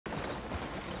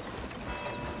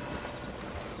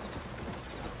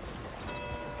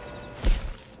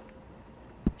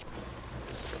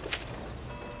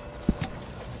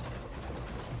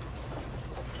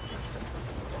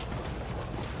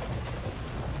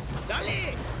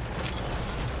Dale!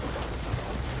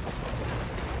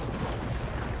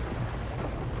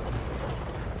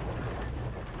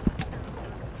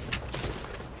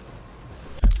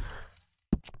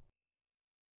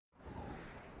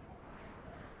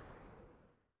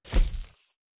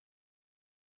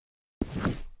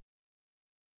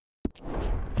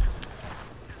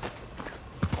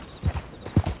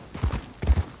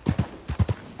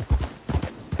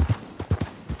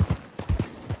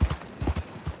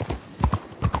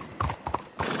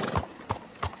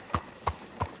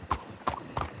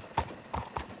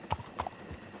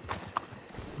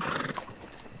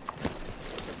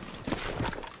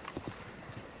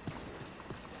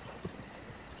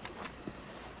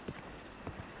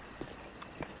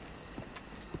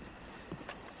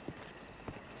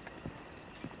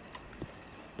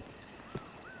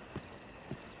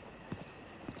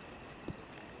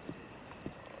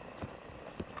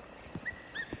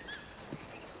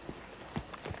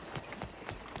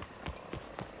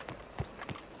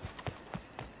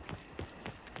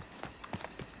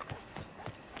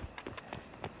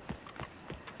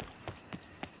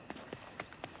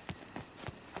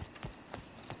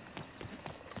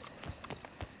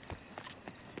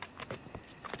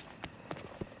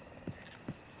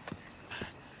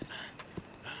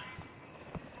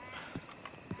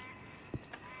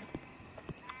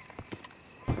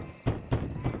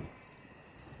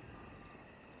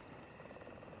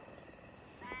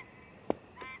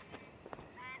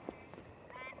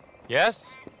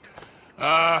 Yes?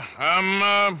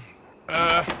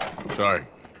 Sorry.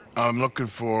 I'm looking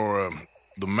for,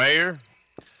 the mayor?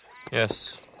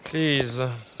 Yes. Please,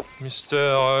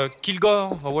 Mr.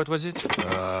 Kilgore, or what was it?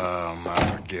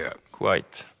 I forget.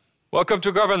 Quite. Welcome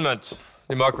to government.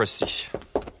 Democracy.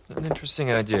 An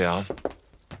interesting idea, huh?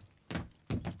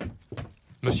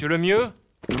 Monsieur Lemieux?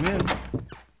 Come in.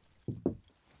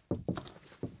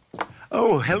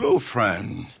 Oh, hello,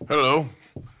 friend. Hello.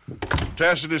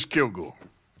 Tacitus Kilgore.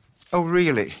 Oh,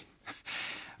 really?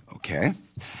 Okay.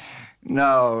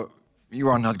 Now, you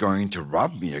are not going to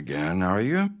rob me again, are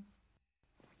you?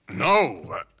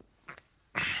 No.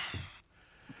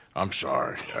 I'm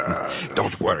sorry.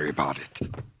 Don't worry about it.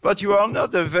 But you are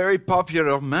not a very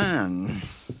popular man.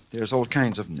 There's all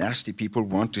kinds of nasty people who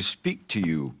want to speak to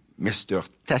you, Mr.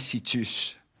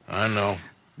 Tacitus. I know.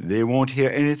 They won't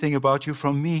hear anything about you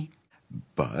from me.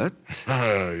 But...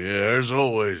 yeah, there's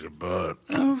always a but.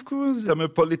 Of course, I'm a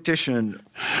politician.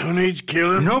 Who needs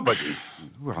killing? Nobody.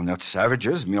 We are not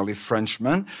savages, merely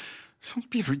Frenchmen. Don't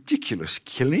be ridiculous.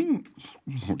 Killing?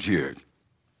 Oh, dear.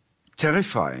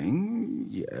 Terrifying,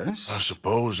 yes. I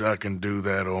suppose I can do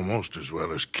that almost as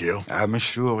well as kill. I'm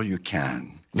sure you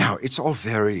can. Now, it's all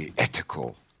very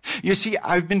ethical. You see,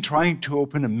 I've been trying to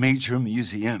open a major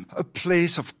museum, a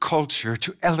place of culture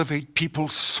to elevate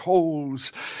people's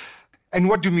souls. And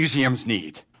what do museums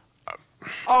need?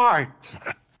 Art.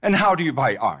 And how do you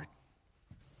buy art?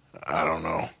 I don't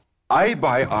know. I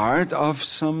buy art of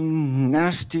some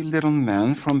nasty little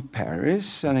man from Paris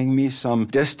selling me some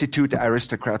destitute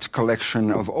aristocrat's collection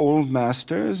of old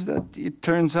masters that it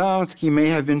turns out he may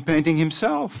have been painting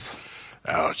himself.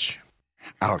 Ouch.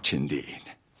 Ouch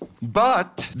indeed.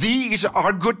 But these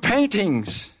are good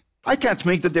paintings. I can't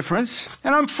make the difference,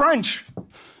 and I'm French.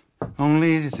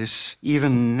 Only this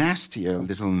even nastier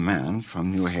little man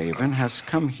from New Haven has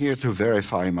come here to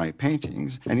verify my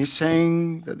paintings, and he's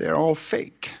saying that they're all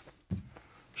fake.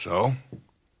 So?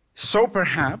 So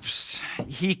perhaps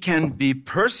he can be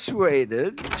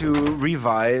persuaded to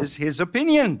revise his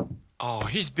opinion. Oh,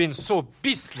 he's been so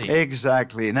beastly.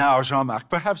 Exactly. Now, Jean-Marc,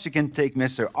 perhaps you can take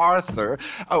Mr. Arthur,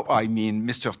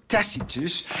 Mr.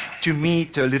 Tacitus, to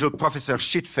meet little Professor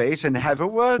Shitface and have a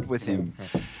word with him.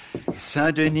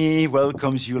 Saint Denis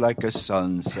welcomes you like a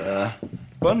son, sir.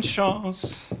 Bonne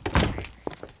chance.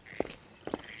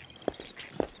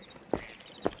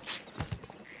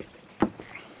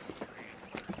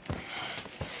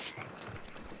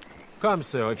 Come,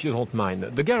 sir, if you don't mind.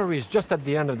 The gallery is just at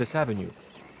the end of this avenue.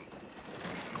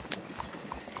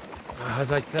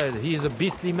 As I said, he is a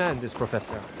beastly man, this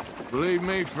professor. Believe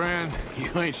me, friend, you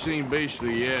ain't seen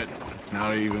beastly yet.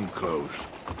 Not even close.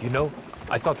 You know,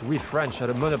 I thought we French had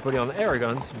a monopoly on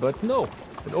arrogance, but no.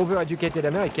 An overeducated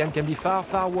American can be far,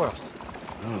 far worse.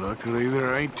 Well, luckily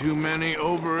there ain't too many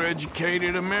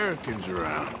overeducated Americans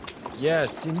around.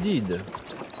 Yes, indeed.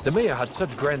 The mayor had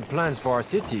such grand plans for our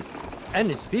city,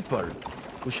 and its people.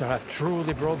 We shall have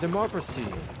truly broad democracy,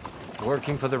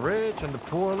 working for the rich and the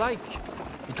poor alike.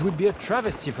 It would be a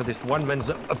travesty for this one man's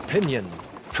opinion.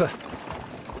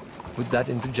 Put that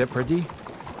into jeopardy?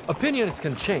 Opinions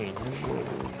can change,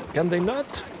 can they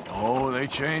not? Oh, they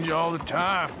change all the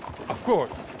time. Of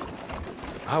course.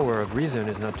 power of reason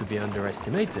is not to be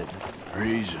underestimated.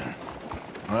 Reason.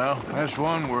 Well, that's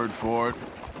one word for it.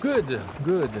 Good,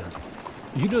 good.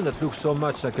 You do not look so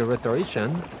much like a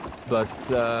rhetorician, but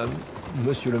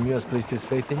Monsieur Lemieux has placed his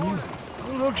faith in you.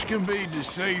 Looks can be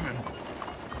deceiving.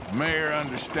 The mayor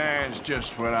understands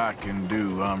just what I can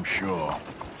do, I'm sure.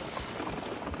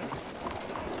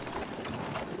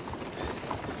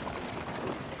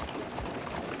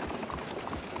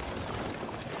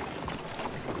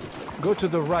 Go to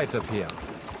the right up here.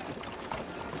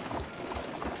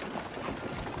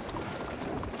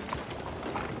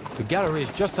 The gallery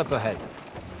is just up ahead.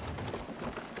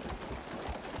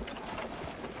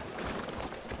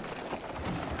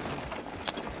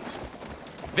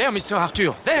 There, Mr.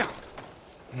 Arthur, there!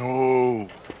 Oh,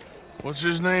 what's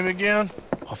his name again?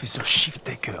 Professor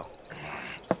Shiftaker.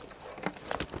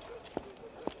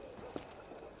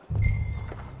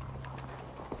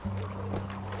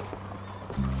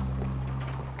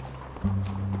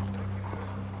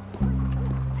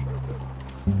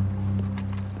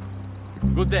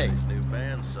 Good day. These new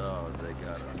bandsaws they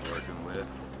got I'm working with,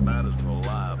 about as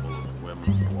reliable as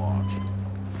women's watch.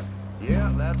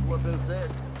 Yeah, that's what they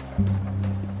said.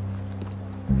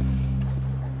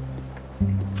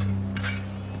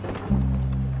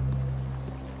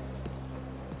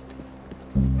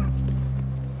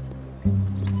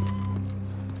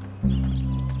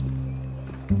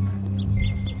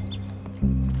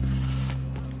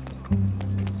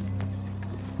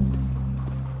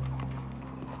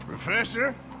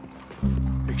 Professor?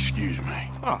 Excuse me.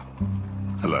 Ah,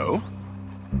 hello.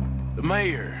 The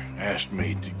mayor asked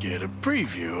me to get a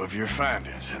preview of your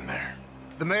findings in there.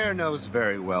 The mayor knows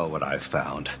very well what I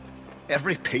found.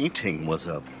 Every painting was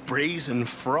a brazen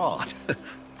fraud.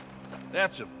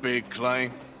 That's a big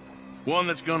claim. One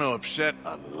that's gonna upset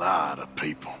a lot of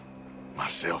people.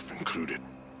 Myself included.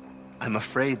 I'm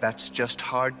afraid that's just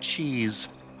hard cheese.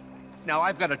 Now,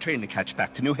 I've got a train to catch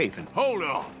back to New Haven. Hold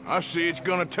on. I see it's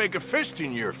gonna take a fist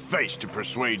in your face to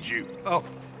persuade you. Oh,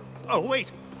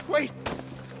 wait.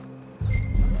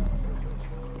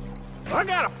 I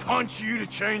gotta punch you to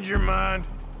change your mind.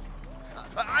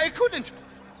 I couldn't.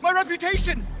 My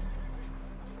reputation.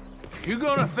 You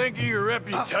gonna think of your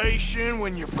reputation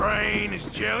when your brain is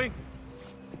jelly?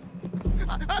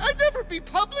 I'd never be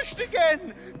published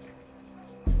again.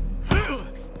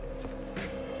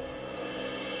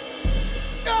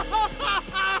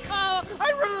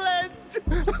 I relent.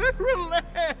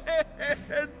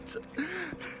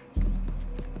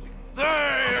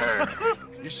 There!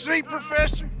 You see,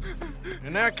 Professor?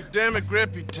 An academic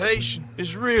reputation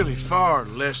is really far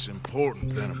less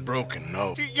important than a broken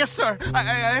nose. Yes, sir.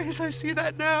 I see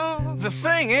that now. The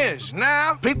thing is,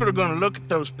 now, people are gonna look at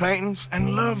those paintings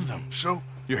and love them, so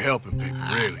you're helping people,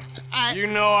 really. You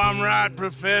know I'm right,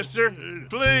 Professor.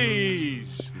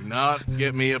 Please, do not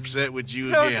get me upset with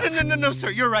you again. No, sir.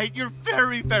 You're right. You're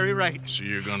very, very right. So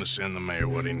you're gonna send the mayor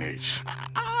what he needs.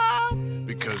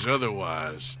 Because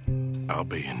otherwise, I'll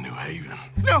be in New Haven.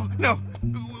 No.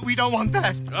 We don't want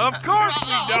that. Of course we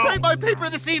I'll don't. write my paper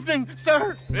this evening,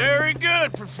 sir. Very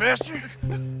good, Professor.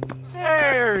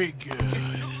 Very good.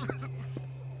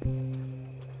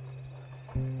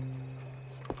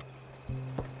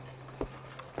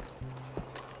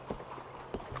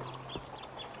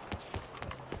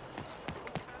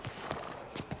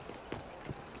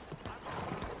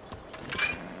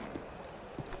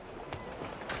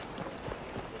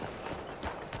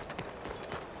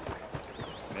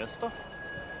 Mister?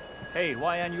 Hey,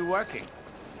 why aren't you working?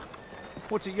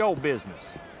 What's it your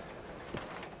business?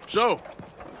 So,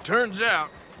 turns out,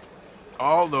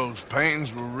 all those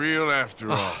paintings were real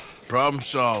after all. Problem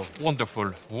solved.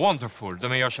 Wonderful, wonderful. The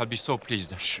mayor shall be so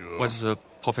pleased. Sure. Was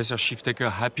Professor Shiftaker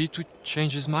happy to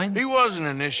change his mind? He wasn't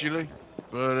initially,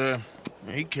 but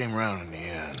he came around in the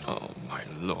end. Oh, my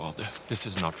lord. This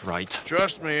is not right.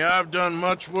 Trust me, I've done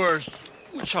much worse.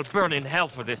 We shall burn in hell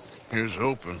for this. Here's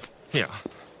hoping. Here.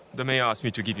 The mayor asked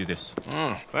me to give you this.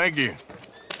 Oh, thank you.